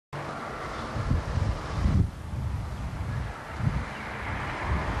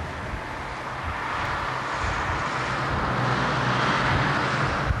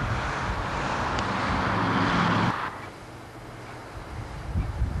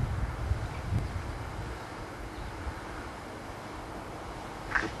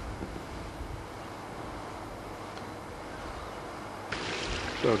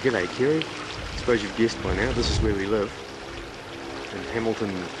Well, g'day Kerrie. I suppose you've guessed by now, this is where we live, in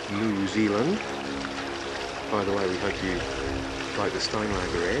Hamilton, New Zealand. By the way, we hope you like the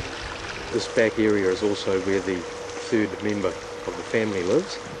Steinlager ad. This back area is also where the third member of the family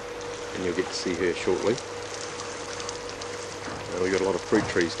lives, and you'll get to see her shortly. We've got a lot of fruit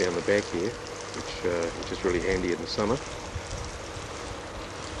trees down the back here, which is really handy in the summer.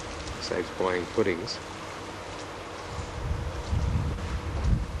 Saves buying puddings.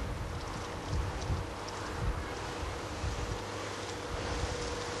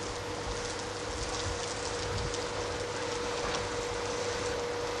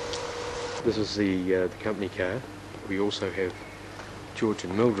 This is the company car. We also have George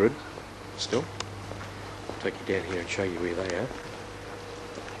and Mildred still. I'll take you down here and show you where they are.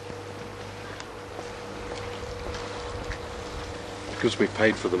 Because we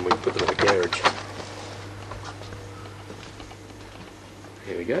paid for them, we put them in the garage.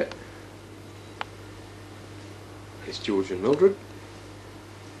 Here we go. Here's George and Mildred.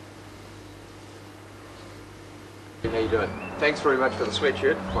 How you doing? Thanks very much for the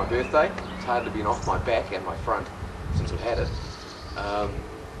sweatshirt. It's my birthday. It's hard to be off my back and my front since I've had it.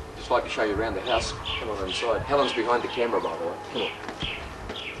 Just like to show you around the house. Come on inside. Helen's behind the camera, by the way. Come on.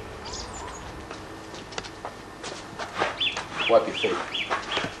 Wipe your feet.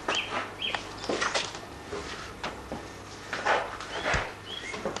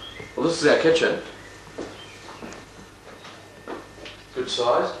 Well, this is our kitchen. Good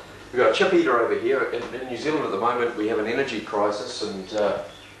size. We've got a chip heater over here. In New Zealand at the moment we have an energy crisis, and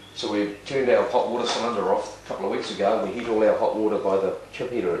so we've turned our hot water cylinder off a couple of weeks ago. We heat all our hot water by the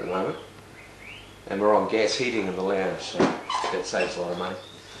chip heater at the moment, and we're on gas heating in the lounge, so that saves a lot of money.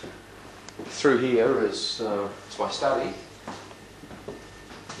 Through here is it's my study.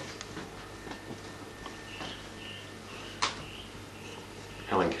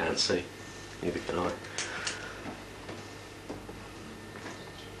 Helen can't see, neither can I.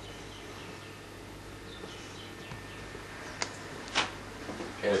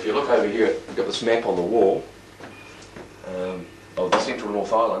 And if you look over here, we've got this map on the wall of the central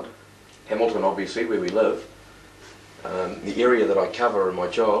North Island, Hamilton obviously, where we live, the area that I cover in my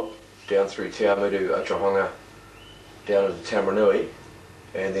job, down through Te Awamutu, Tauranga, down into Tamaranui,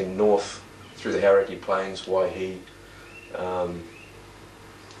 and then north through the Hauraki Plains, Waihi,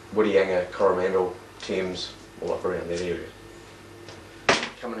 Whitianga, Coromandel, Thames, all up around that area.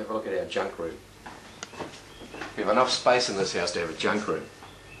 Come and have a look at our junk room. We have enough space in this house to have a junk room.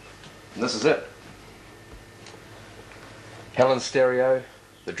 And this is it. Helen's stereo,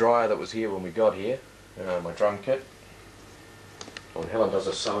 the dryer that was here when we got here, my drum kit. Oh, and Helen does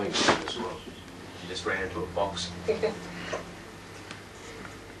a sewing machine as well. She just ran into a box.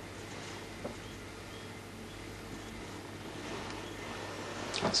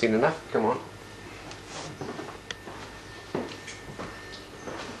 Seen enough? Come on.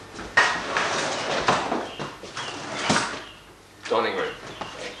 Dining room.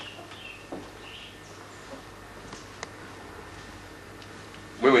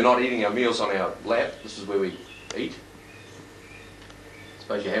 When we're not eating our meals on our lap, this is where we eat. I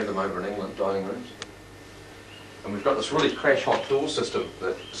suppose you have them over in England, dining rooms. And we've got this really crash hot door system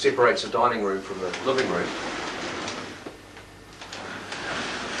that separates the dining room from the living room.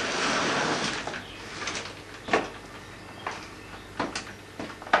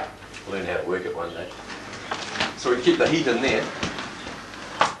 Learn how to work it one day. So we keep the heat in there,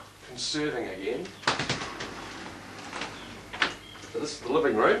 conserving again. So this is the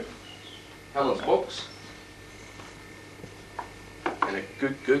living room, Helen's books, and a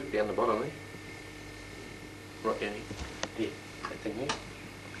gook down the bottom there. Right down here, there, that thing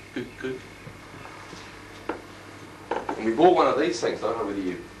there, gook. And we bought one of these things, I don't know whether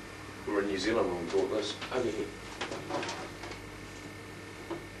you were in New Zealand when we bought this, over here.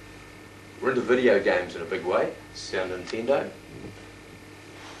 We're into video games in a big way. It's our Nintendo.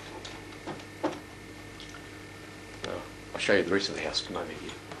 I'll show you the rest of the house. Come over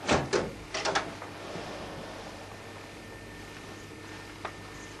here.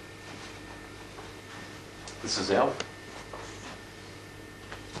 This is Al.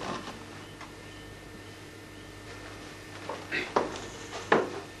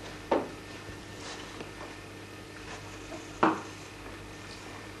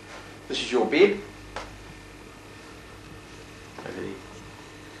 This is your bed. Over there.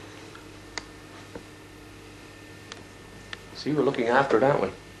 See, we're looking after it, aren't we?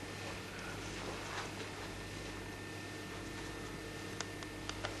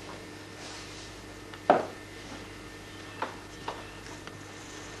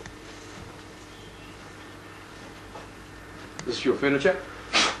 This is your furniture.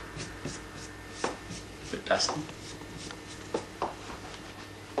 dusty.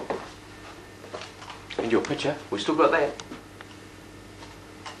 And your picture, we still got that.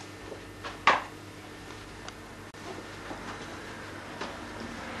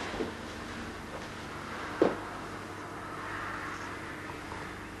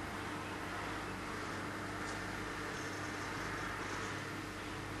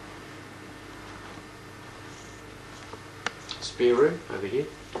 Spare room over here.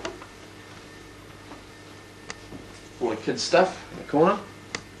 All the kids' stuff in the corner.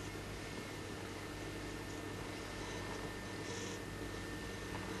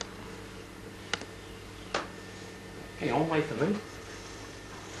 Hang on, wait for me.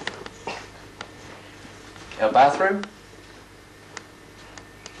 Our bathroom.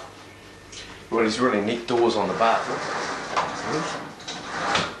 Well, these really neat doors on the bathroom,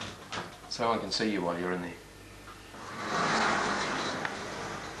 so I can see you while you're in there.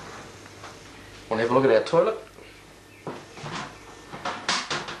 Want to have a look at our toilet?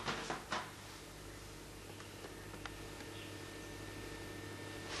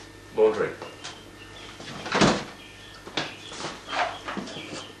 Laundry.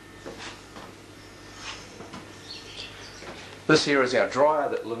 This here is our dryer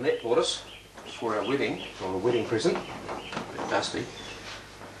that Lynette bought us for our wedding, or a wedding present. A bit dusty.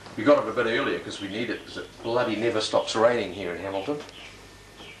 We got it a bit earlier because we need it, because it bloody never stops raining here in Hamilton.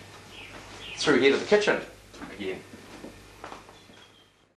 Through here to the kitchen again.